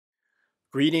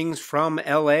Greetings from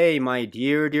LA, my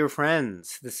dear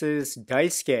friends. This is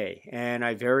Daisuke, and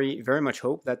I very much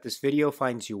hope that this video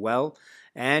finds you well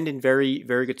and in very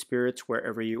good spirits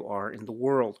wherever you are in the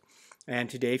world. And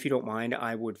today, if you don't mind,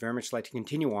 I would very much like to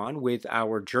continue on with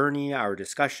our journey, our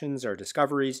discussions, our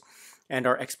discoveries, and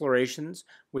our explorations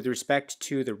with respect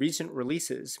to the recent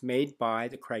releases made by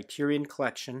the Criterion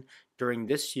Collection during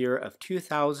this year of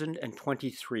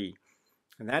 2023.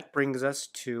 And that brings us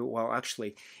to, well,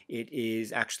 actually, it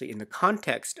is actually in the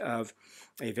context of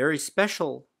a very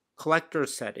special collector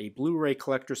set, a Blu-ray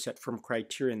collector set from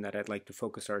Criterion that I'd like to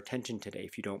focus our attention today,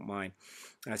 if you don't mind.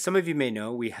 Some of you may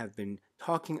know we have been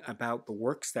talking about the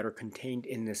works that are contained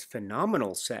in this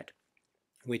phenomenal set,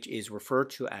 which is referred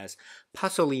to as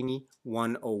Pasolini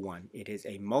 101. It is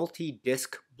a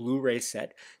multi-disc Blu-ray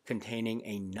set containing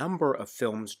a number of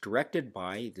films directed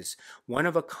by this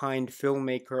one-of-a-kind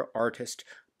filmmaker, artist,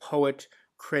 poet,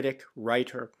 critic,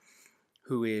 writer,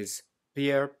 who is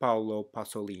Pier Paolo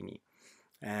Pasolini.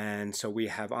 And so we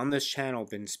have on this channel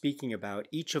been speaking about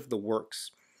each of the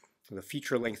works, the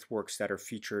feature-length works that are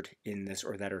featured in this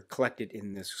or that are collected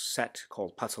in this set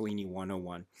called Pasolini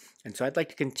 101. And so I'd like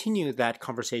to continue that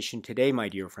conversation today, my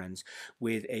dear friends,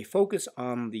 with a focus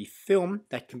on the film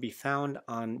that can be found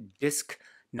on disc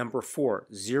number 4,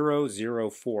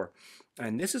 004.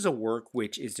 And this is a work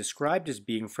which is described as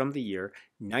being from the year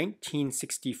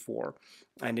 1964,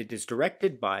 and it is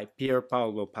directed by Pier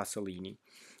Paolo Pasolini.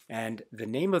 And the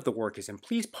name of the work is, and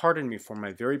please pardon me for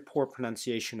my very poor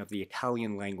pronunciation of the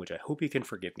Italian language, I hope you can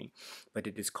forgive me, but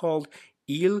it is called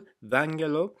Il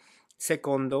Vangelo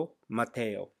secondo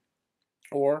Matteo,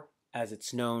 or as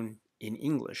it's known in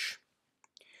English,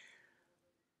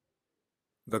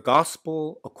 The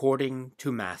Gospel According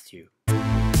to Matthew.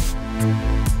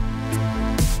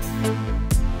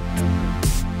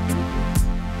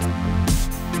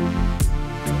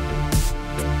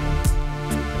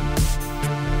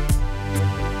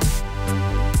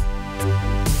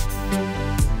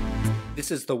 This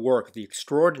is the work, the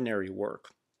extraordinary work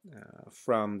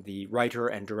from the writer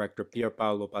and director Pier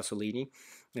Paolo Pasolini.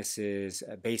 This is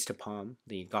based upon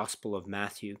the Gospel of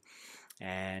Matthew,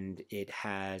 and it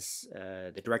has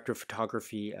the director of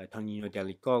photography, Tonino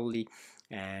Dellicoli,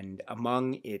 and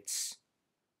among its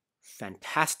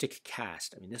fantastic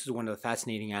cast. I mean, this is one of the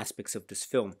fascinating aspects of this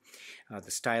film.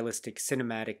 The stylistic,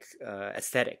 cinematic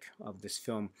aesthetic of this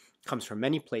film comes from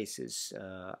many places,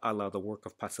 a la the work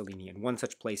of Pasolini, and one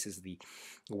such place is the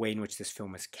way in which this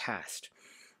film is cast.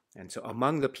 And so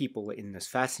among the people in this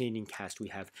fascinating cast, we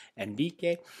have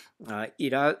Enrique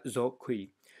Irazoqui,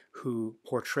 who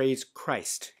portrays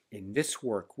Christ in this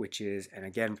work, which is, and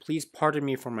again, please pardon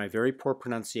me for my very poor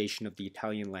pronunciation of the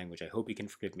Italian language, I hope you can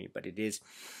forgive me, but it is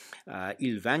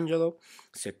Il Vangelo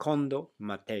secondo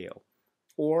Matteo,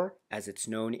 or as it's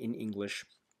known in English,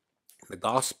 The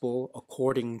Gospel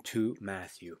According to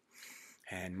Matthew.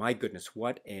 And my goodness,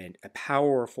 what a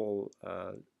powerful,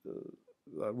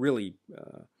 really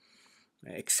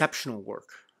exceptional work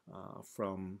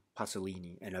from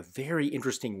Pasolini, and a very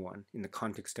interesting one in the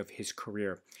context of his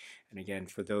career. And again,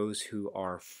 for those who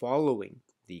are following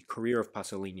the career of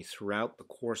Pasolini throughout the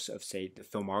course of, say, the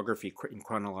filmography in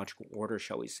chronological order,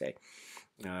 shall we say,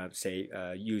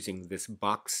 using this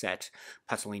box set,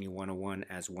 Pasolini 101,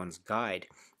 as one's guide,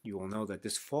 you will know that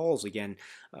this falls, again,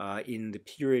 in the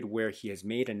period where he has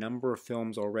made a number of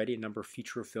films already, a number of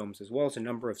feature films, as well as a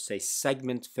number of, say,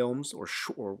 segment films or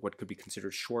what could be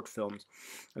considered short films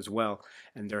as well.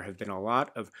 And there have been a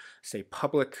lot of, say,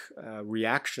 public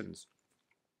reactions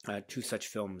to such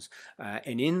films.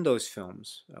 And in those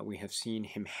films, we have seen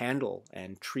him handle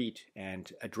and treat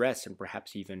and address and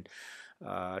perhaps even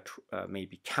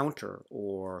maybe counter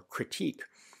or critique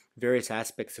various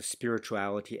aspects of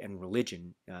spirituality and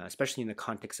religion, especially in the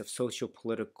context of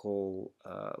socio-political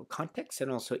context and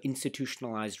also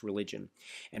institutionalized religion.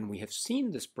 And we have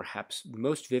seen this perhaps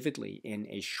most vividly in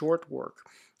a short work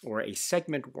or a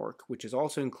segment work, which is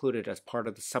also included as part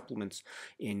of the supplements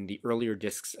in the earlier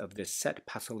discs of this set,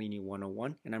 Pasolini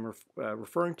 101. And I'm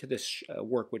referring to this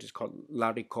work, which is called La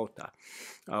Ricotta,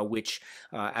 which,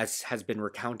 as has been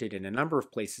recounted in a number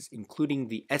of places, including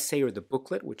the essay or the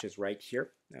booklet, which is right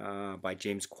here by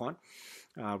James Quandt,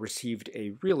 received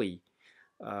a really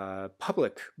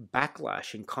public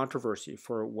backlash and controversy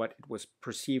for what it was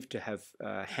perceived to have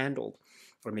handled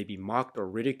or maybe mocked or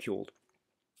ridiculed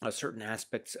certain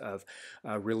aspects of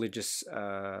religious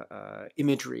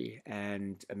imagery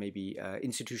and maybe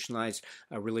institutionalized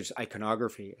religious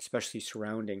iconography, especially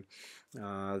surrounding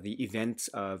the events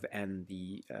of and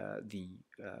the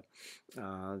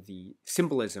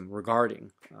symbolism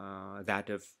regarding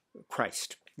that of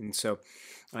Christ And so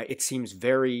it seems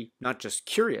very, not just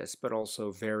curious, but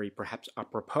also very perhaps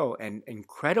apropos and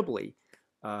incredibly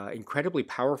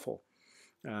powerful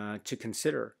to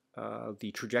consider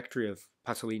the trajectory of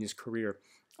Pasolini's career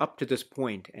up to this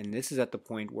point, and this is at the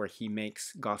point where he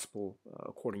makes Gospel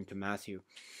according to Matthew.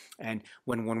 And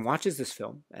when one watches this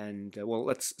film, and well,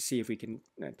 let's see if we can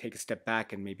take a step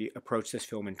back and maybe approach this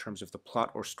film in terms of the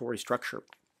plot or story structure.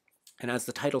 And as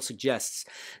the title suggests,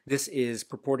 this is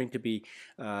purporting to be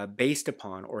based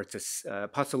upon, or it's a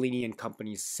Pasolini and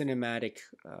Company's cinematic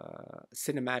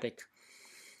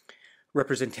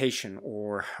representation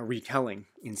or retelling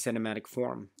in cinematic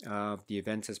form of the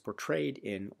events as portrayed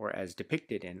in, or as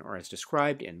depicted in, or as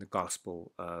described in the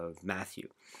Gospel of Matthew.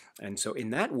 And so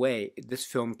in that way, this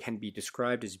film can be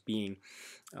described as being,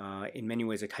 in many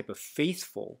ways, a type of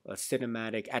faithful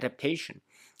cinematic adaptation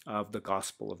of the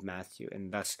Gospel of Matthew.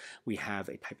 And thus we have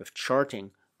a type of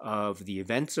charting of the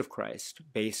events of Christ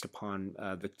based upon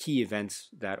the key events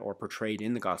that are portrayed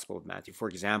in the Gospel of Matthew. For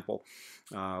example,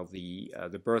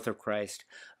 the birth of Christ,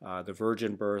 the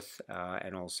virgin birth,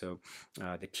 and also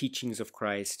the teachings of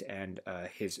Christ and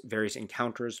his various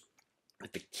encounters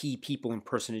with the key people and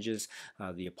personages,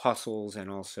 the apostles, and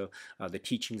also the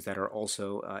teachings that are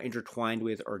also intertwined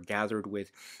with or gathered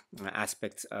with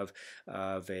aspects of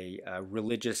a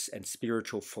religious and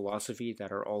spiritual philosophy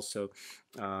that are also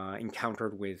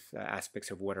encountered with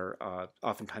aspects of what are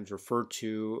oftentimes referred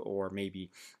to, or maybe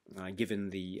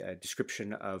given the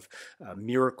description of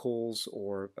miracles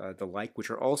or the like,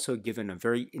 which are also given a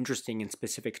very interesting and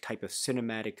specific type of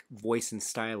cinematic voice and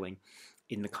styling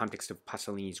in the context of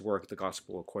Pasolini's work, The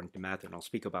Gospel According to Matthew, and I'll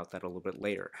speak about that a little bit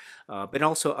later. But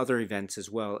also other events as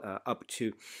well, up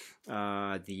to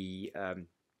the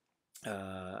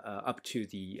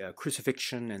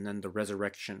crucifixion and then the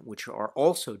resurrection, which are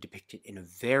also depicted in a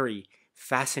very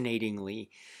fascinatingly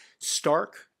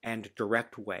stark and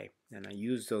direct way. And I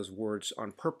use those words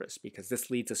on purpose because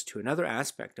this leads us to another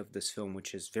aspect of this film,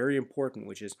 which is very important,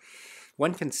 which is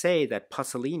one can say that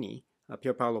Pasolini,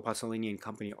 Pier Paolo Pasolini and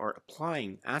Company, are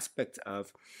applying aspects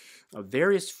of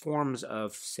various forms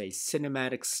of, say,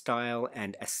 cinematic style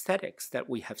and aesthetics that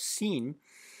we have seen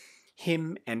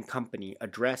him and company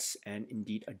address and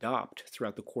indeed adopt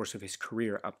throughout the course of his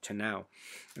career up to now.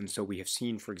 And so we have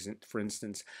seen, for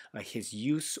instance, his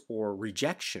use or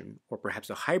rejection, or perhaps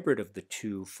a hybrid of the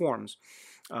two forms,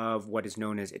 of what is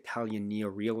known as Italian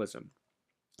neorealism.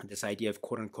 This idea of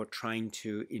quote-unquote trying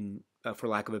to, for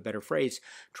lack of a better phrase,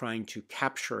 trying to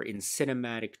capture in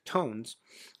cinematic tones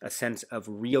a sense of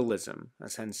realism, a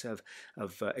sense of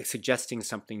suggesting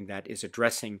something that is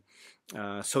addressing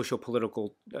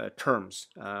socio-political terms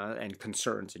and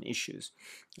concerns and issues.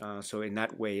 So in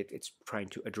that way, it's trying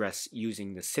to address,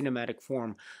 using the cinematic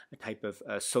form, a type of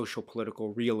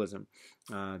socio-political realism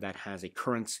that has a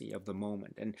currency of the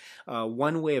moment. And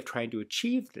one way of trying to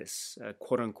achieve this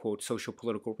quote-unquote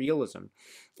socio-political realism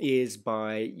is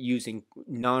by using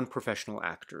non-professional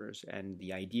actors, and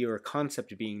the idea or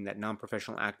concept being that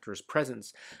non-professional actors'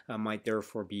 presence might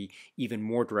therefore be even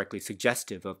more directly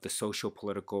suggestive of the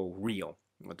socio-political real,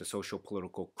 or the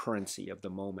socio-political currency of the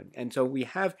moment. And so we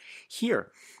have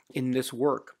here in this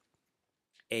work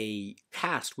a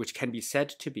cast which can be said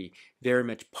to be very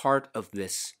much part of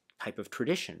this type of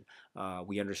tradition.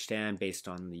 We understand, based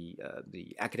on the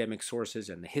academic sources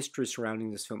and the history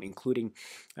surrounding this film, including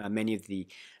many of the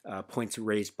points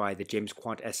raised by the James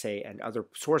Quandt essay and other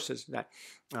sources, that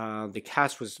the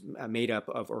cast was made up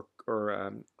of,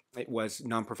 it was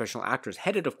non-professional actors,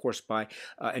 headed, of course, by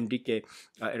Enrique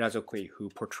Erazoqui, who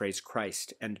portrays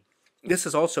Christ. And this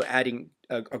is also adding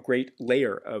a great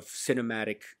layer of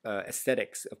cinematic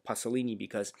aesthetics of Pasolini,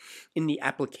 because in the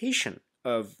application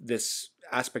of this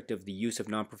aspect of the use of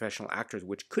non-professional actors,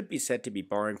 which could be said to be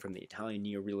borrowing from the Italian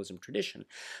neorealism tradition,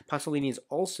 Pasolini is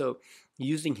also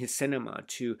using his cinema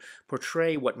to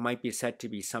portray what might be said to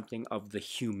be something of the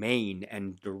humane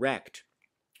and direct,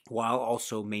 while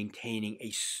also maintaining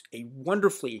a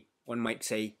wonderfully, one might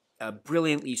say,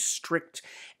 brilliantly strict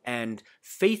and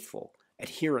faithful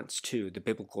adherence to the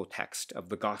biblical text of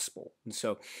the gospel. And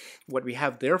so what we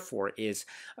have, therefore, is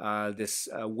this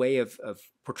way of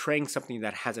portraying something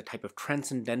that has a type of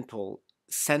transcendental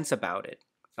sense about it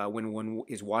when one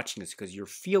is watching this, because you're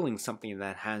feeling something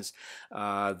that has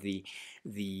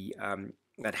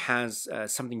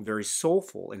something very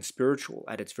soulful and spiritual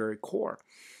at its very core.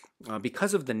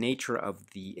 Because of the nature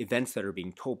of the events that are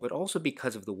being told, but also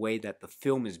because of the way that the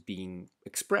film is being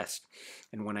expressed.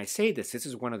 And when I say this, this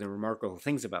is one of the remarkable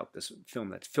things about this film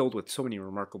that's filled with so many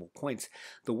remarkable points.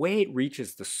 The way it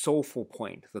reaches the soulful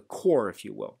point, the core, if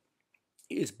you will,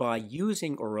 is by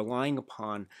using or relying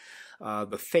upon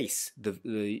the face,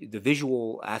 the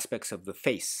visual aspects of the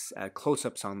face,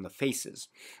 close-ups on the faces.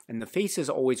 And the faces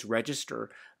always register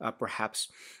perhaps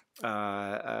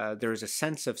there's a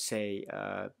sense of, say,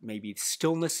 maybe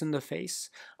stillness in the face.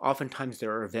 Oftentimes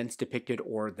there are events depicted,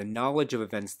 or the knowledge of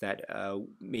events that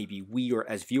maybe we, or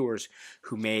as viewers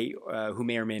who may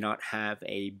or may not have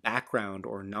a background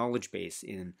or knowledge base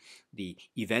in the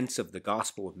events of the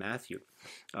Gospel of Matthew,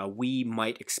 we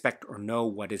might expect or know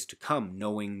what is to come,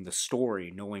 knowing the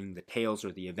story, knowing the tales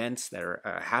or the events that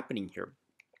are happening here.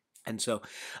 And so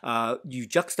you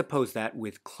juxtapose that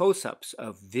with close-ups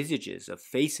of visages, of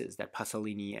faces that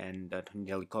Pasolini and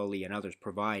Togliatti and others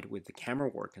provide with the camera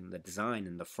work and the design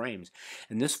and the frames.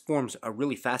 And this forms a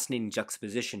really fascinating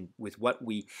juxtaposition with what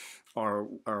we are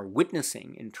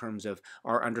witnessing in terms of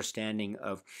our understanding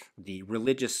of the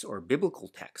religious or biblical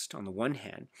text on the one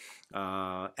hand,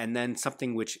 and then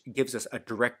something which gives us a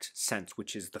direct sense,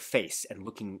 which is the face and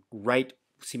looking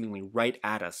seemingly right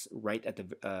at us, right at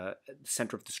the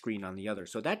center of the screen on the other.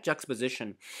 So that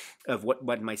juxtaposition of what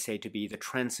one might say to be the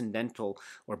transcendental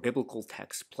or biblical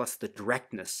text, plus the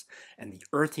directness and the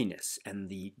earthiness and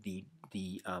the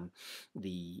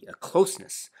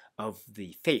closeness of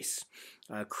the face,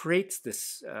 creates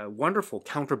this wonderful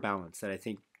counterbalance that I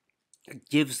think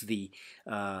gives the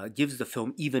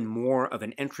film even more of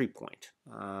an entry point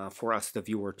for us, the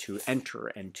viewer, to enter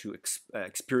and to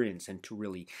experience and to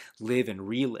really live and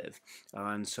relive.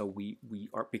 And so we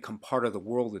become part of the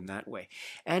world in that way.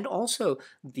 And also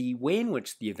the way in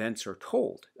which the events are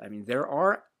told. I mean, there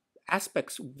are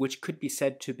aspects which could be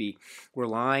said to be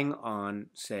relying on,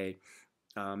 say,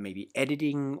 maybe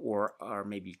editing or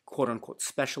maybe quote-unquote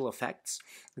special effects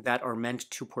that are meant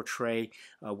to portray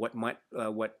what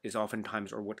is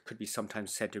oftentimes, or what could be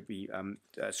sometimes said to be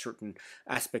certain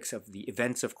aspects of the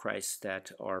events of Christ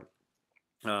that are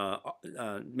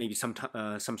maybe some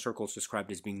circles described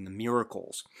as being the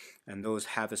miracles, and those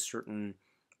have a certain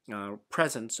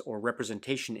presence or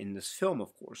representation in this film,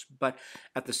 of course. But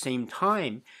at the same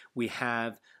time, we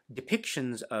have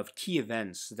depictions of key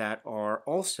events that are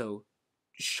also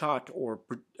shot or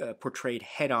portrayed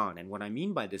head-on. And what I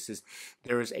mean by this is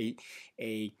there is a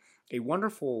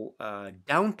wonderful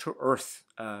down-to-earth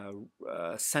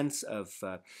sense of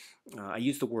I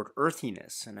use the word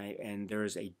earthiness, and there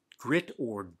is a grit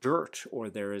or dirt, or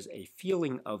there is a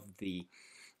feeling of the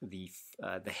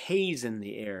haze in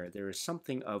the air. There is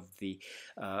something of the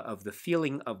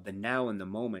feeling of the now and the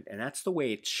moment, and that's the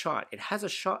way it's shot. It has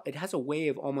a way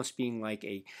of almost being like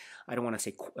a, I don't want to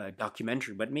say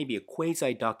documentary, but maybe a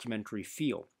quasi-documentary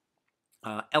feel.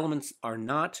 Elements are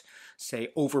not, say,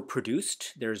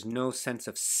 overproduced. There's no sense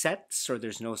of sets, or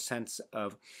there's no sense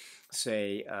of,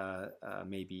 say,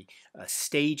 maybe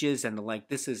stages and the like.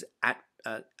 This is at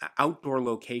outdoor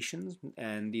locations,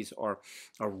 and these are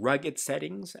rugged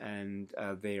settings, and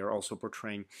they are also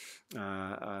portraying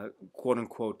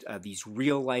quote-unquote these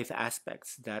real-life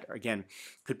aspects that, again,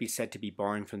 could be said to be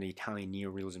borrowing from the Italian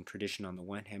neorealism tradition on the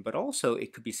one hand, but also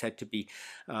it could be said to be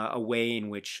a way in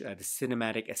which the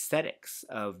cinematic aesthetics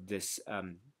of this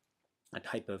a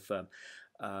type of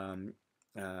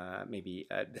maybe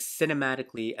the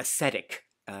cinematically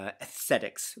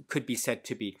aesthetics could be said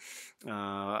to be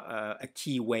a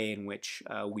key way in which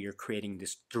we are creating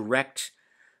this direct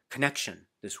connection,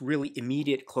 this really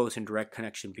immediate, close, and direct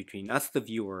connection between us, the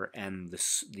viewer, and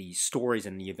the stories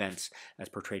and the events as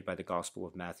portrayed by the Gospel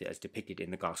of Matthew, as depicted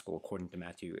in the Gospel according to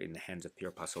Matthew in the hands of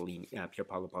Pier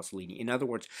Paolo Pasolini. In other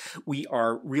words, we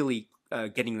are really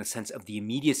getting the sense of the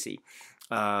immediacy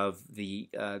of the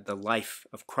life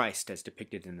of Christ as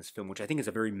depicted in this film, which I think is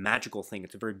a very magical thing.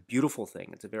 It's a very beautiful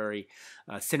thing. It's a very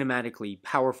cinematically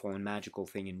powerful and magical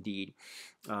thing indeed.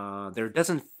 There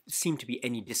doesn't seem to be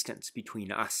any distance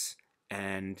between us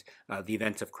and the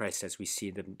events of Christ as we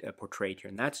see them portrayed here.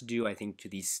 And that's due, I think, to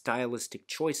these stylistic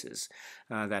choices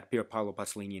that Pier Paolo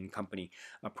Pasolini and company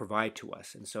provide to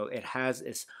us. And so it has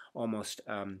this almost...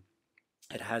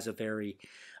 it has a very,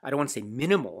 I don't want to say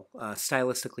minimal,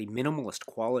 stylistically minimalist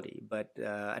quality, but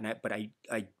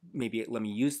I maybe let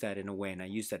me use that in a way, and I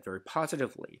use that very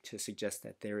positively to suggest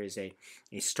that there is a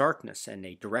starkness and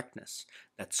a directness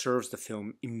that serves the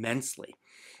film immensely.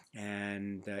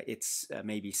 And its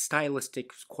maybe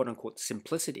stylistic, quote-unquote,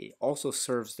 simplicity also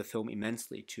serves the film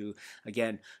immensely to,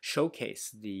 again,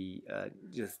 showcase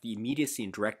just the immediacy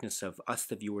and directness of us,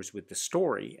 the viewers, with the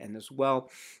story. And as well,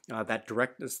 that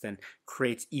directness then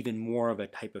creates even more of a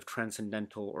type of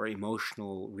transcendental or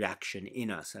emotional reaction in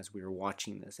us as we are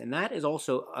watching this. And that is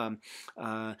also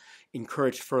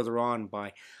encouraged further on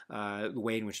by the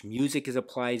way in which music is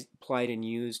applied and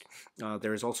used.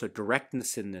 There is also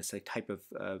directness in this, a type of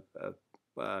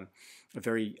a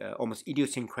very almost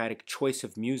idiosyncratic choice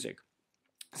of music.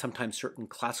 Sometimes certain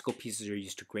classical pieces are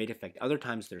used to great effect. Other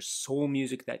times there's soul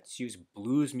music that's used,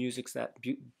 blues music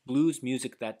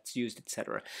that's used,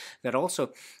 etc. That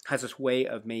also has this way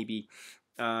of maybe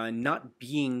not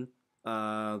being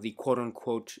the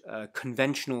quote-unquote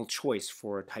conventional choice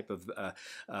for a type of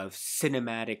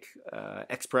cinematic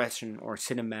expression or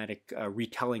cinematic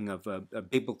retelling of a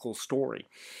biblical story.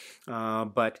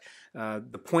 But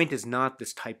the point is not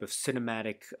this type of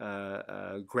cinematic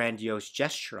grandiose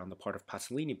gesture on the part of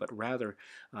Pasolini, but rather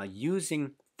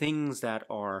using things that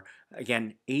are,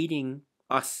 again, aiding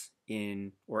us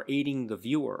in, or aiding the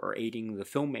viewer or aiding the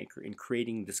filmmaker in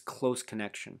creating this close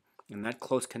connection. And that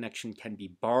close connection can be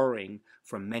borrowing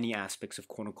from many aspects of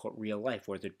quote-unquote real life,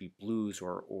 whether it be blues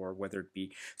or whether it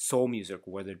be soul music,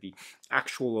 or whether it be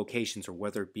actual locations, or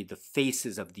whether it be the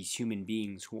faces of these human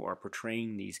beings who are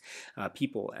portraying these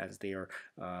people as they are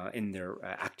in their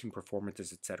acting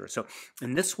performances, etc. So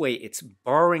in this way, it's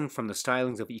borrowing from the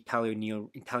stylings of Italian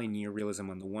neorealism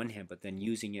on the one hand, but then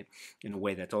using it in a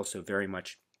way that's also very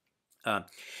much very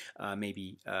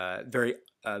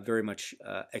much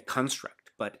a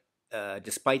construct. But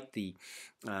despite the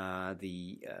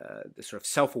sort of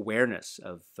self-awareness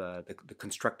of the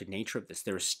constructed nature of this,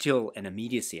 there is still an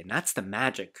immediacy, and that's the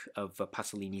magic of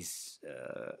Pasolini's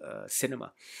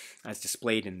cinema, as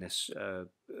displayed in this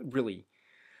really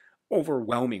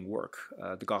overwhelming work,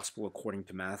 The Gospel According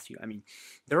to Matthew. I mean,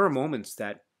 there are moments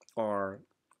that are,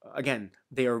 again,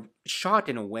 they are shot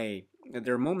in a way.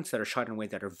 There are moments that are shot in a way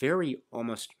that are very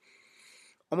almost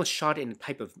shot in a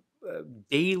type of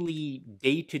daily,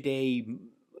 day-to-day,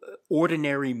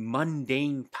 ordinary,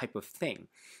 mundane type of thing,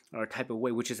 or type of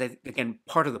way, which is, again,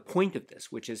 part of the point of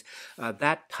this, which is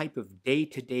that type of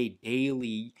day-to-day,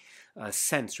 daily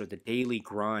sense, or the daily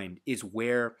grind, is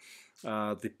where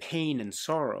the pain and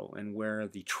sorrow, and where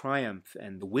the triumph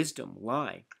and the wisdom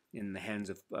lie in the hands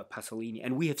of Pasolini.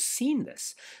 And we have seen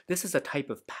this. This is a type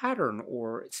of pattern,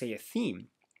 or say a theme,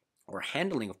 or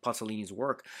handling of Pasolini's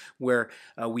work, where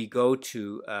we go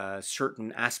to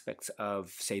certain aspects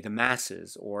of, say, the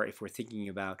masses, or if we're thinking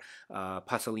about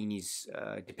Pasolini's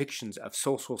depictions of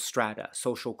social strata,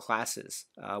 social classes,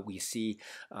 we see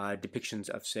depictions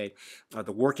of, say,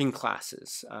 the working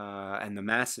classes and the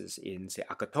masses in, say,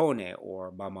 Acatone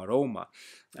or Mama Roma,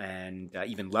 and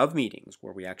even Love Meetings,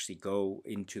 where we actually go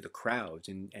into the crowds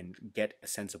and get a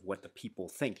sense of what the people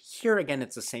think. Here again,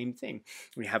 it's the same thing.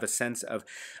 We have a sense of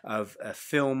a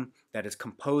film that is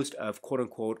composed of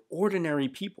quote-unquote ordinary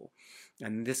people,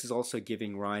 and this is also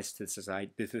giving rise to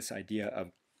this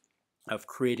idea of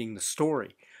creating the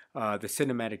story, the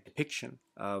cinematic depiction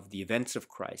of the events of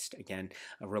Christ, again,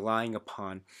 relying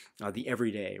upon the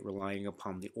everyday, relying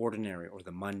upon the ordinary or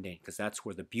the mundane, because that's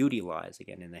where the beauty lies,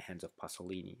 again, in the hands of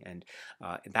Pasolini. And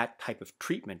that type of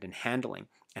treatment and handling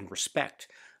and respect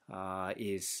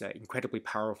is incredibly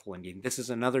powerful indeed. This is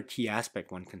another key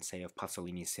aspect, one can say, of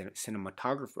Pasolini's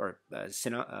cinematography, or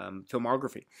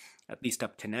filmography, at least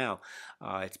up to now.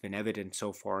 It's been evident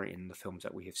so far in the films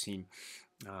that we have seen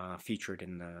featured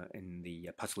in the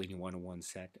Pasolini 101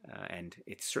 set, and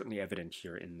it's certainly evident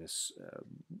here in this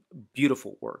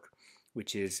beautiful work,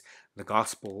 which is The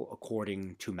Gospel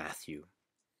According to Matthew.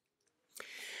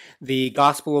 The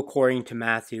Gospel According to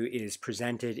Matthew is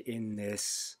presented in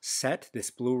this set, this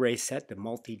Blu-ray set, the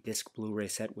multi-disc Blu-ray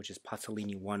set, which is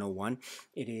Pasolini 101.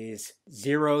 It is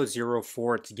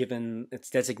 004. It's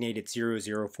designated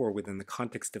 004 within the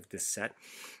context of this set.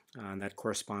 That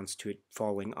corresponds to it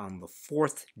falling on the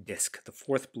fourth disc, the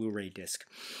fourth Blu-ray disc.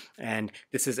 And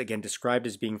this is, again, described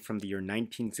as being from the year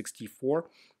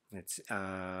 1964. It's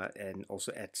and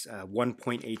also it's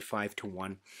 1.85 to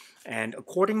 1. And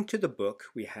according to the book,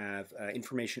 we have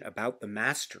information about the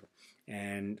master.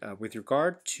 And with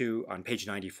regard to, on page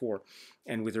 94,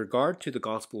 and with regard to the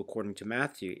Gospel According to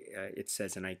Matthew, it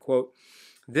says, and I quote,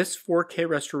 "This 4K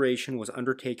restoration was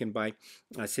undertaken by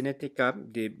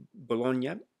Cineteca di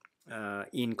Bologna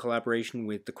in collaboration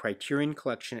with the Criterion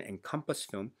Collection and Compass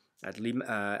Film at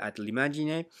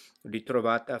l'immagine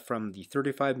ritrovata from the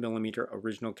 35mm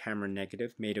original camera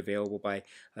negative made available by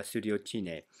Studio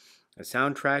Cine. A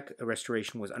soundtrack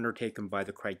restoration was undertaken by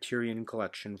the Criterion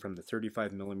Collection from the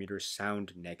 35mm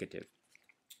sound negative."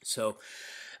 So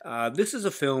this is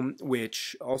a film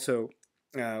which also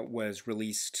was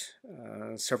released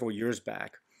several years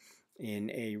back in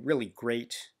a really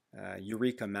great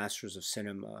Eureka Masters of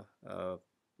Cinema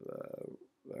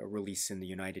release in the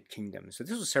United Kingdom. So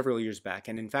this was several years back,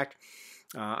 and in fact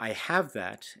I have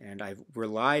that, and I've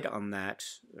relied on that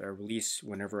release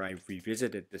whenever I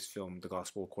revisited this film, The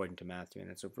Gospel According to Matthew, and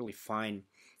it's a really fine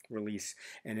release.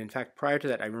 And in fact, prior to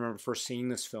that, I remember first seeing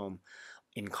this film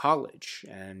in college,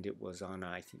 and it was on,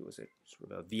 I think it was a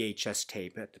sort of a VHS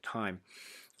tape at the time.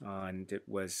 And it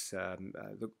was, I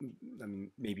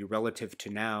mean, maybe relative to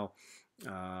now,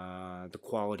 the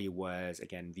quality was,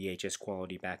 again, VHS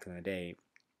quality back in the day.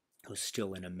 It was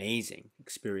still an amazing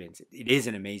experience. It is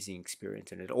an amazing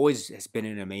experience, and it always has been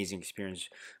an amazing experience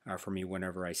for me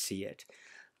whenever I see it.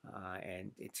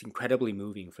 And it's incredibly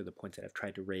moving for the points that I've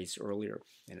tried to raise earlier,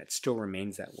 and it still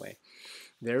remains that way.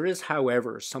 There is,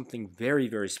 however, something very,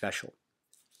 very special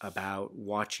about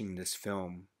watching this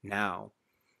film now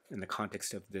in the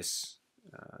context of this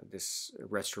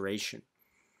restoration.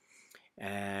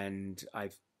 And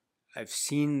I've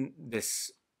seen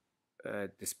this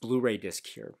this Blu-ray disc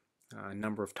here a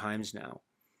number of times now,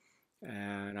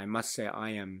 and I must say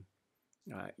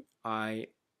I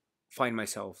find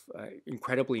myself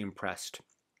incredibly impressed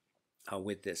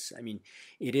with this. I mean,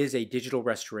 it is a digital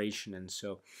restoration, and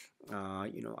so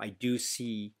I do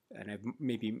see, and I've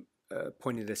maybe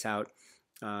pointed this out,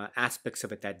 aspects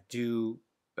of it that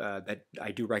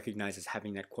I do recognize as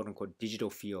having that quote-unquote digital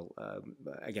feel,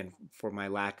 again, for my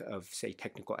lack of, say,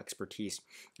 technical expertise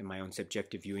and my own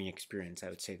subjective viewing experience. I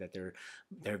would say that there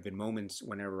have been moments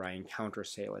whenever I encounter,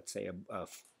 say, let's say a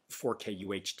 4K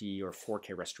UHD or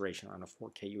 4K restoration on a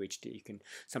 4K UHD, you can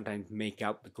sometimes make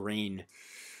out the grain,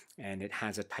 and it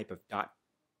has a type of dot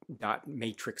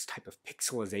matrix type of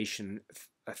pixelization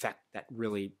effect that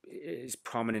really is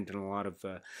prominent in a lot of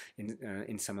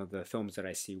in some of the films that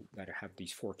I see that have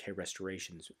these 4K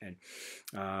restorations, and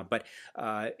but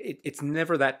it's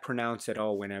never that pronounced at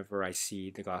all whenever I see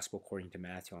The Gospel According to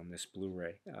Matthew on this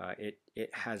Blu-ray. It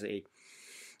has a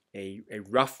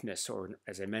roughness, or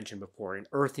as I mentioned before, an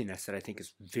earthiness that I think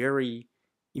is very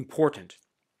important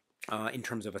in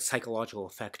terms of a psychological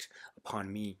effect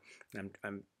upon me. And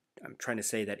I'm trying to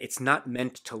say that it's not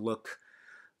meant to look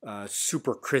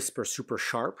super crisp or super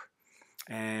sharp,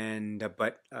 and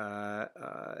but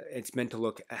it's meant to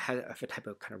look have a type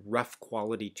of kind of rough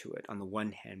quality to it on the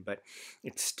one hand, but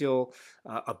it's still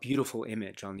a beautiful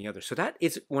image on the other. So that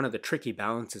is one of the tricky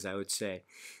balances, I would say,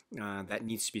 that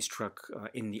needs to be struck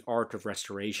in the art of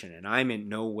restoration. And I'm in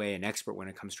no way an expert when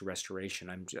it comes to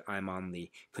restoration. I'm on the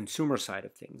consumer side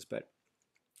of things, but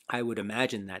I would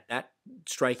imagine that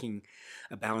striking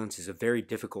a balance is a very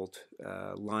difficult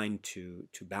line to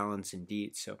balance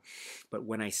indeed. So, but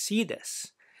when I see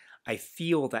this, I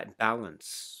feel that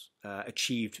balance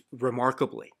achieved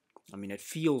remarkably. I mean, it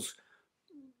feels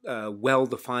well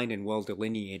defined and well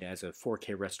delineated as a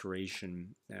 4K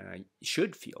restoration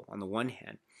should feel on the one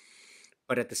hand.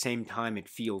 But at the same time, it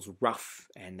feels rough,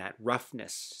 and that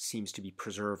roughness seems to be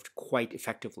preserved quite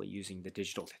effectively using the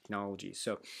digital technology.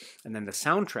 So, and then the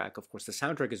soundtrack, of course, the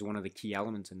soundtrack is one of the key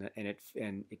elements, and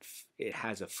it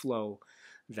has a flow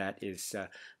that is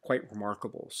quite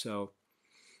remarkable. So,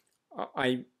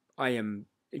 I am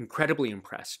incredibly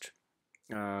impressed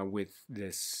with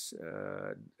this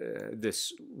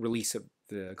release of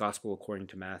the Gospel According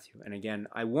to Matthew. And again,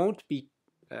 I won't be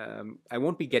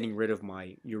getting rid of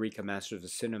my Eureka Masters of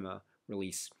Cinema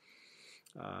release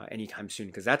anytime soon,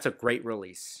 because that's a great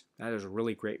release. That is a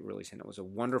really great release, and it was a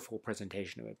wonderful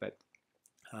presentation of it.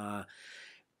 But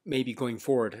maybe going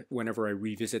forward, whenever I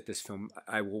revisit this film,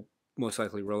 I will most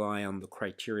likely rely on the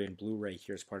Criterion Blu-ray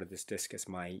here as part of this disc as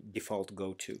my default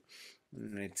go-to.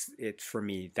 And it's for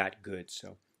me that good,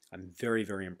 so I'm very,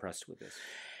 very impressed with this.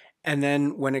 And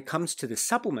then when it comes to the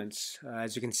supplements,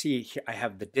 as you can see, I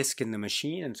have the disc in the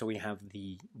machine, and so we have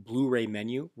the Blu-ray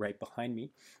menu right behind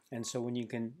me. And so when you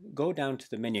can go down to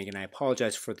the menu, and I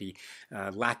apologize for the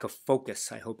lack of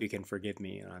focus. I hope you can forgive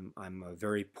me. I'm a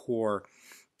very poor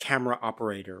camera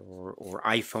operator or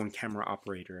iPhone camera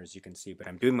operator, as you can see, but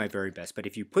I'm doing my very best. But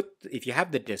if you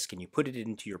have the disc and you put it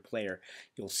into your player,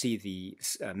 you'll see the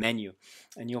menu,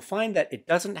 and you'll find that it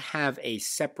doesn't have a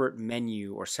separate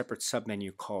menu or separate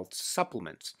submenu called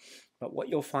supplements. But what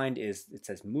you'll find is it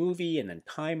says movie, and then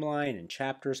timeline and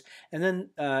chapters, and then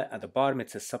at the bottom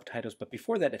it says subtitles. But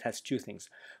before that, it has two things.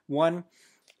 One,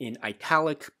 in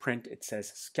italic print, it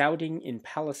says Scouting in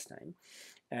Palestine.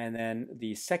 And then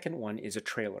the second one is a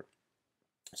trailer.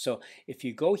 So if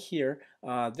you go here,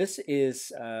 this is,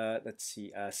 let's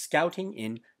see, Scouting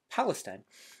in Palestine.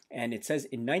 And it says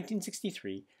in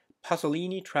 1963,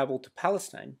 Pasolini traveled to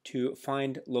Palestine to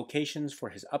find locations for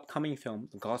his upcoming film,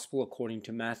 The Gospel According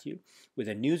to Matthew, with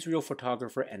a newsreel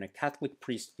photographer and a Catholic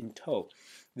priest in tow.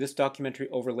 This documentary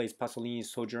overlays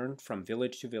Pasolini's sojourn from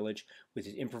village to village with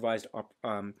his improvised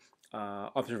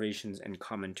observations and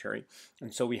commentary.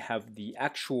 And so we have the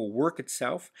actual work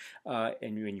itself,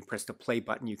 and when you press the play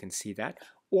button, you can see that.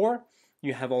 Or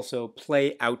you have also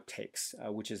play outtakes,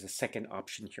 which is the second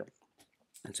option here.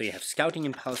 And so you have scouting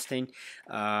in Palestine,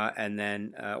 and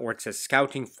then, or it says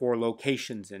scouting for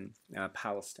locations in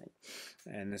Palestine.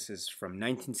 And this is from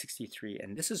 1963,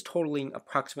 and this is totaling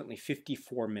approximately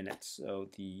 54 minutes, so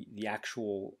the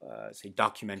actual, say,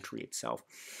 documentary itself.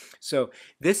 So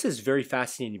this is very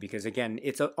fascinating because, again,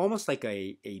 it's almost like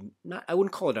not, I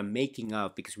wouldn't call it a making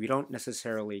of, because we don't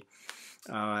necessarily,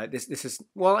 this is,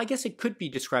 well, I guess it could be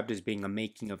described as being a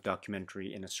making of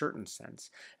documentary in a certain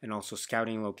sense, and also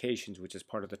scouting locations, which is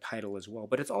part of the title as well.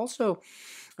 But it's also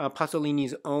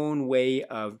Pasolini's own way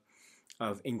of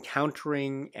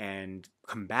encountering and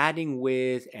combating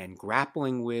with and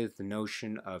grappling with the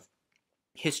notion of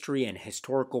history and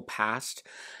historical past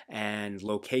and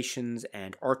locations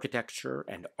and architecture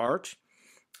and art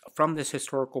from this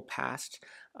historical past,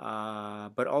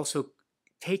 but also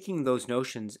taking those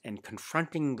notions and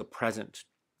confronting the present,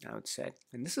 I would say.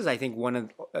 And this is, I think, one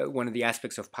of the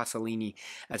aspects of Pasolini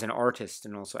as an artist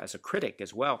and also as a critic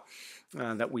as well,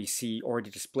 that we see already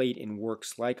displayed in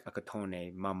works like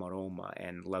Acatone, Mamma Roma,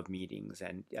 and Love Meetings,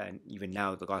 and even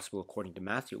now The Gospel According to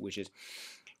Matthew, which is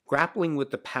grappling with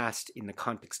the past in the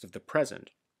context of the present.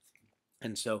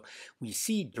 And so we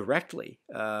see directly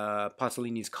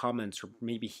Pasolini's comments, or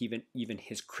maybe even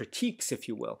his critiques, if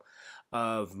you will,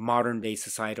 of modern-day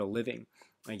societal living,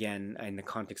 again, in the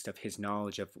context of his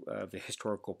knowledge of the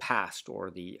historical past,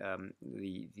 or the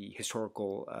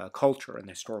historical culture and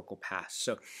the historical past.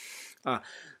 So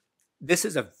this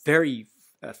is a very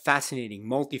fascinating,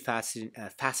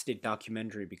 faceted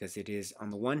documentary, because it is,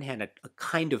 on the one hand, a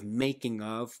kind of making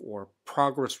of or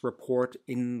progress report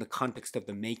in the context of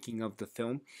the making of the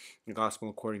film, the Gospel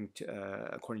according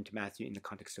to Matthew, in the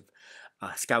context of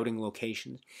scouting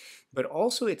locations, but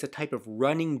also it's a type of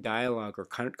running dialogue or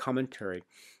commentary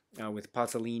with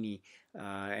Pasolini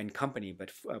and company,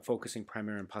 but focusing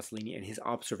primarily on Pasolini and his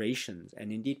observations,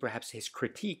 and indeed perhaps his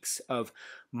critiques of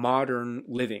modern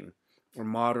living, or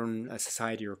modern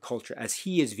society or culture, as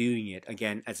he is viewing it,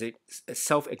 again, as a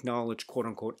self-acknowledged,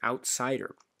 quote-unquote,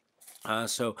 outsider.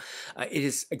 So it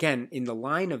is, again, in the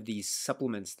line of these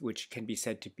supplements, which can be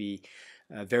said to be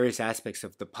various aspects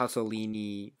of the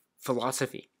Pasolini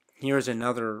philosophy. Here's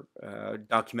another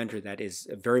documentary that is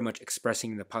very much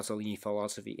expressing the Pasolini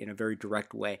philosophy in a very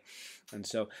direct way. And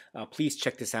so please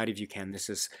check this out if you can. This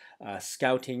is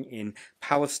Scouting in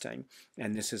Palestine,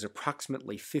 and this is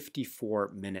approximately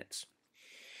 54 minutes.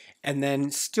 And then,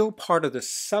 still part of the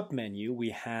submenu, we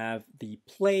have the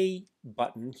play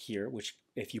button here, which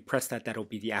if you press that, that'll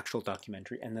be the actual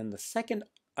documentary. And then the second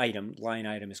line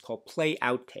item is called Play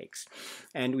Outtakes.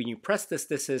 And when you press this,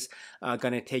 this is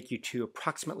going to take you to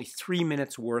approximately 3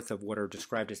 minutes worth of what are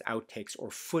described as outtakes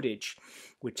or footage,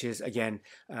 which is, again,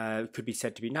 could be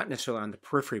said to be not necessarily on the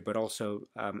periphery, but also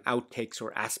outtakes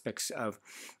or aspects of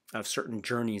certain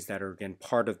journeys that are, again,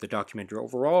 part of the documentary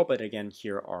overall, but again,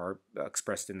 here are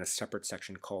expressed in a separate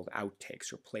section called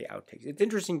outtakes or play outtakes. It's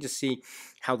interesting to see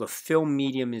how the film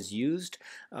medium is used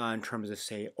in terms of,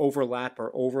 say, overlap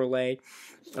or overlay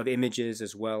of images,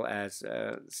 as well as,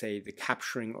 say, the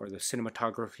capturing or the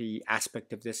cinematography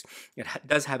aspect of this. It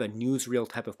does have a newsreel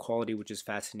type of quality, which is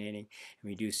fascinating, and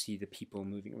we do see the people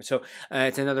moving. So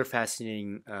it's another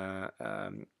fascinating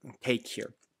take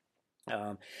here.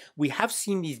 We have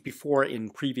seen these before in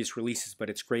previous releases, but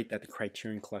it's great that the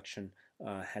Criterion Collection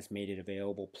has made it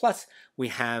available. Plus, we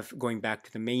have, going back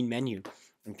to the main menu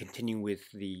and continuing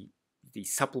with the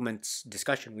supplements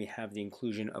discussion, we have the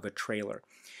inclusion of a trailer.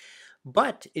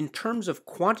 But in terms of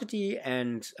quantity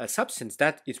and substance,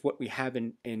 that is what we have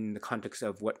in the context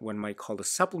of what one might call the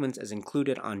supplements as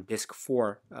included on disc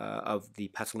 4 of the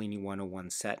Pasolini 101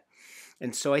 set.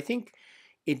 And so I think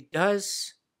it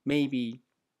does maybe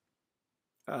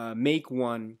make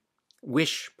one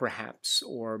wish, perhaps,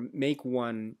 or make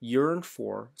one yearn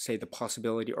for, say, the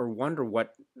possibility, or wonder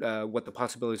what the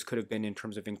possibilities could have been in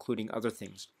terms of including other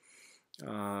things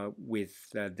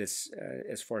with this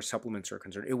as far as supplements are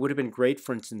concerned. It would have been great,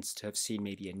 for instance, to have seen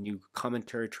maybe a new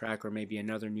commentary track or maybe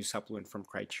another new supplement from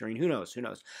Criterion. Who knows? Who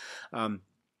knows?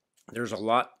 There's a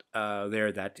lot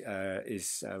there that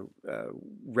is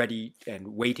ready and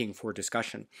waiting for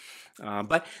discussion.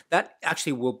 But that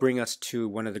actually will bring us to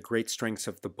one of the great strengths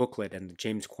of the booklet and the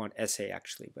James Quandt essay,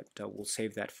 actually. But we'll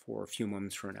save that for a few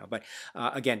moments from now. But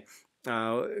again,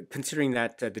 considering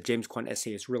that the James Quandt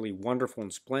essay is really wonderful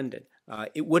and splendid,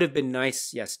 it would have been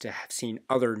nice, yes, to have seen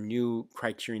other new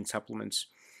Criterion supplements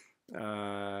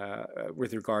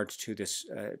with regards to this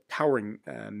towering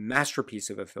masterpiece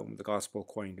of a film, The Gospel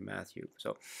According to Matthew.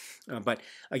 So, but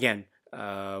again,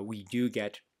 we do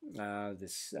get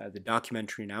the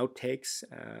documentary and outtakes,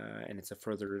 and it's a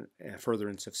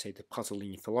furtherance of, say, the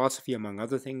Pasolini philosophy, among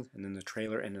other things, and then the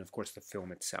trailer, and then of course the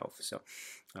film itself. So,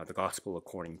 the Gospel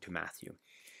according to Matthew.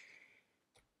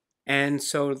 And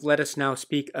so let us now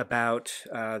speak about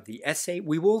the essay.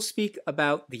 We will speak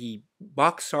about the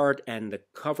box art and the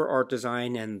cover art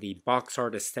design and the box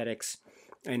art aesthetics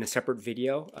in a separate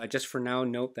video. Just for now,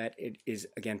 note that it is,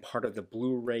 again, part of the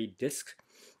Blu-ray disc,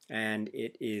 and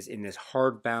it is in this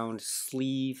hardbound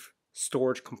sleeve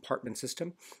storage compartment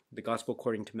system. The Gospel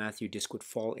according to Matthew disc would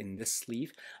fall in this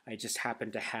sleeve. I just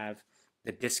happen to have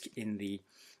the disc in the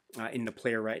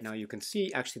player right now. You can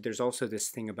see actually there's also this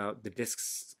thing about the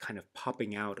discs kind of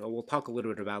popping out. We'll talk a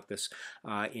little bit about this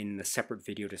in the separate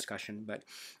video discussion, but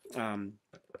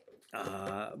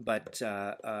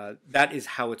that is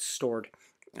how it's stored.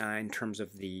 In terms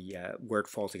of the where it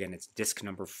falls. Again, it's disc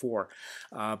number 4.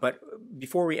 But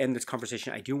before we end this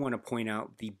conversation, I do want to point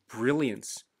out the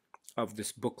brilliance of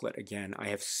this booklet. Again, I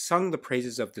have sung the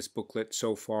praises of this booklet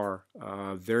so far,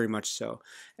 very much so,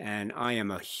 and I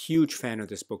am a huge fan of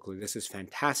this booklet. This is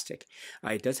fantastic.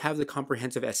 It does have the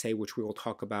comprehensive essay, which we will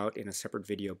talk about in a separate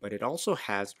video, but it also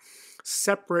has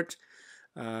separate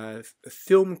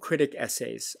film critic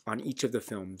essays on each of the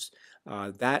films.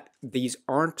 These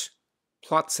aren't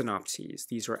plot synopses.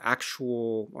 These are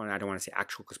actual, well, I don't want to say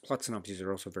actual because plot synopses are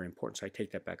also very important, so I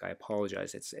take that back. I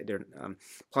apologize.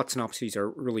 Plot synopses are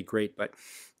really great, but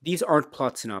these aren't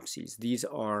plot synopses. These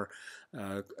are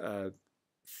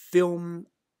film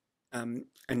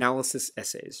analysis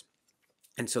essays.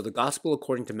 And so the Gospel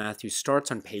according to Matthew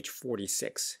starts on page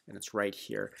 46, and it's right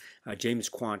here. James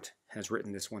Quandt has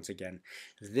written this once again.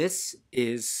 This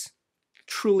is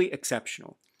truly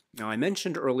exceptional. Now, I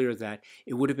mentioned earlier that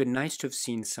it would have been nice to have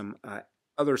seen some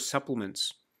other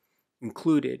supplements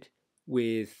included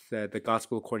with the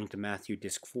Gospel according to Matthew,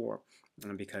 Disc 4,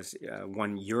 because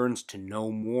one yearns to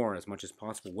know more as much as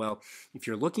possible. Well, if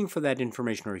you're looking for that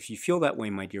information, or if you feel that way,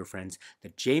 my dear friends,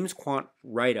 the James Quandt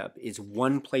write-up is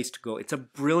one place to go. It's a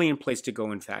brilliant place to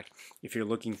go, in fact, if you're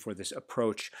looking for this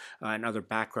approach and other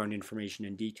background information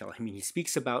and detail. I mean, he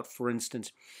speaks about, for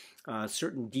instance,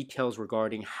 certain details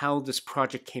regarding how this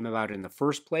project came about in the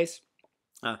first place.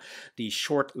 The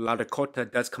short La Dakota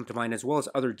does come to mind, as well as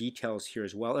other details here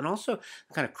as well, and also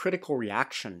kind of critical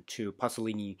reaction to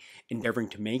Pasolini endeavoring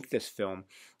to make this film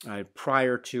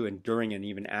prior to and during and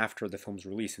even after the film's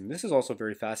release. And this is also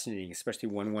very fascinating, especially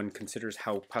when one considers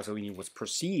how Pasolini was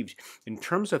perceived in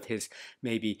terms of his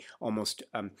maybe almost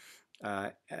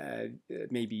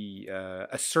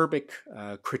acerbic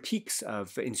critiques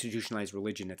of institutionalized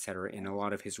religion, etc., in a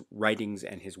lot of his writings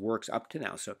and his works up to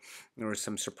now. So there was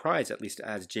some surprise, at least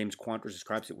as James Quandt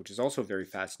describes it, which is also very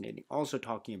fascinating. Also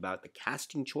talking about the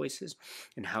casting choices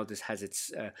and how this has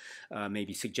its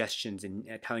maybe suggestions in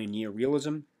Italian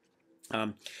neorealism.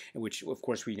 Which, of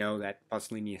course, we know that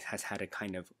Pasolini has had a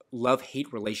kind of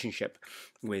love-hate relationship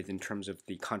with in terms of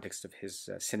the context of his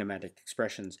cinematic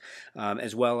expressions,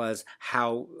 as well as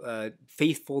how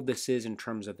faithful this is in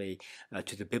terms of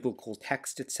to the biblical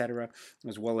text, etc.,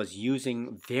 as well as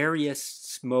using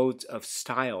various modes of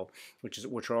style,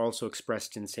 which are also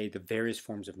expressed in, say, the various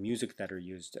forms of music that are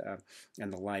used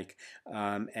and the like.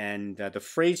 And the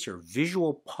phrase here,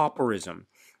 visual pauperism,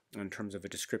 in terms of a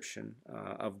description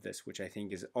of this, which I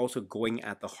think is also going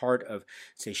at the heart of,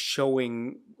 say,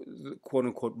 showing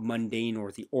quote-unquote mundane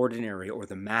or the ordinary or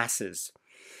the masses,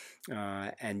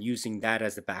 and using that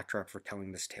as the backdrop for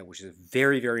telling this tale, which is a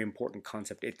very, very important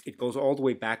concept. It goes all the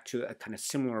way back to a kind of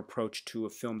similar approach to a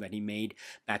film that he made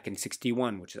back in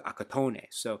 '61, which is Acatone.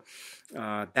 So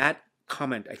that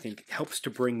comment, I think, helps to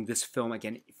bring this film,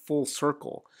 again, full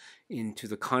circle into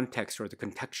the context or the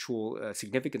contextual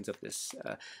significance of this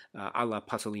a la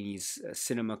Pasolini's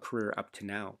cinema career up to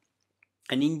now,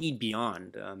 and indeed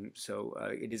beyond. So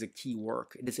it is a key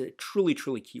work. It is a truly,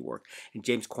 truly key work. And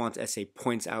James Quandt's essay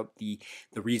points out the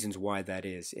reasons why that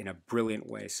is in a brilliant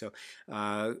way. So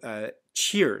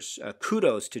cheers,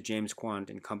 kudos to James Quandt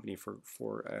and company for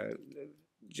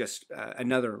just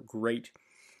another great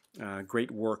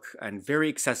work, and very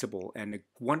accessible, and a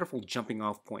wonderful jumping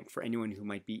off point for anyone who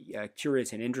might be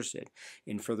curious and interested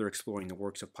in further exploring the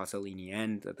works of Pasolini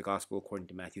and the Gospel according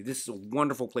to Matthew. This is a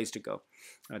wonderful place to go.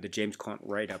 The James Quandt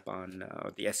write-up on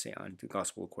the essay on the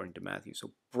Gospel according to Matthew.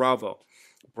 So bravo,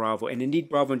 bravo, and indeed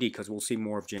bravo indeed, because we'll see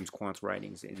more of James Quandt's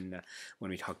writings in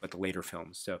when we talk about the later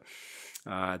films. So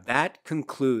that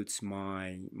concludes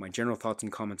my general thoughts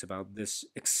and comments about this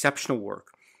exceptional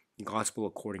work, Gospel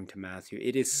according to Matthew.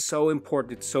 It is so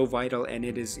important, it's so vital, and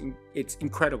it's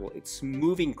incredible. It's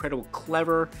moving, incredible,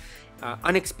 clever,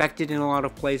 unexpected in a lot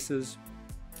of places,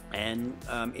 And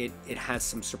it has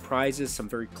some surprises, some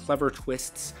very clever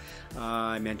twists.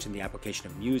 I mentioned the application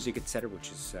of music, etc.,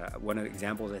 which is one of the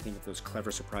examples, I think, of those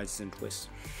clever surprises and twists.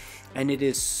 And it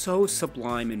is so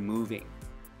sublime and moving.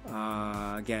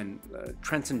 Again,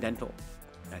 transcendental,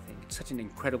 I think. It's such an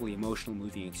incredibly emotional,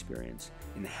 moving experience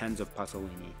in the hands of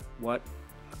Pasolini. What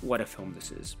a film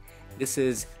this is. This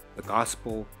is the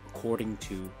Gospel according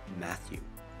to Matthew.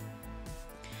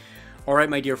 All right,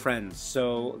 my dear friends,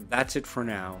 so that's it for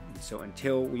now. So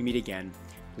until we meet again,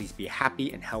 please be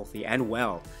happy and healthy and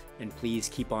well, and please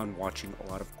keep on watching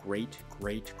a lot of great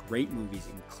movies,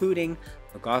 including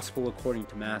The Gospel According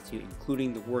to Matthew,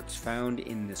 including the works found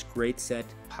in this great set,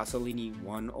 Pasolini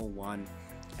 101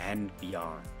 and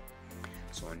beyond.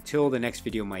 So until the next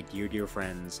video, my dear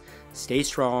friends, stay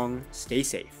strong, stay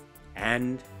safe,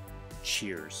 and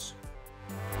cheers.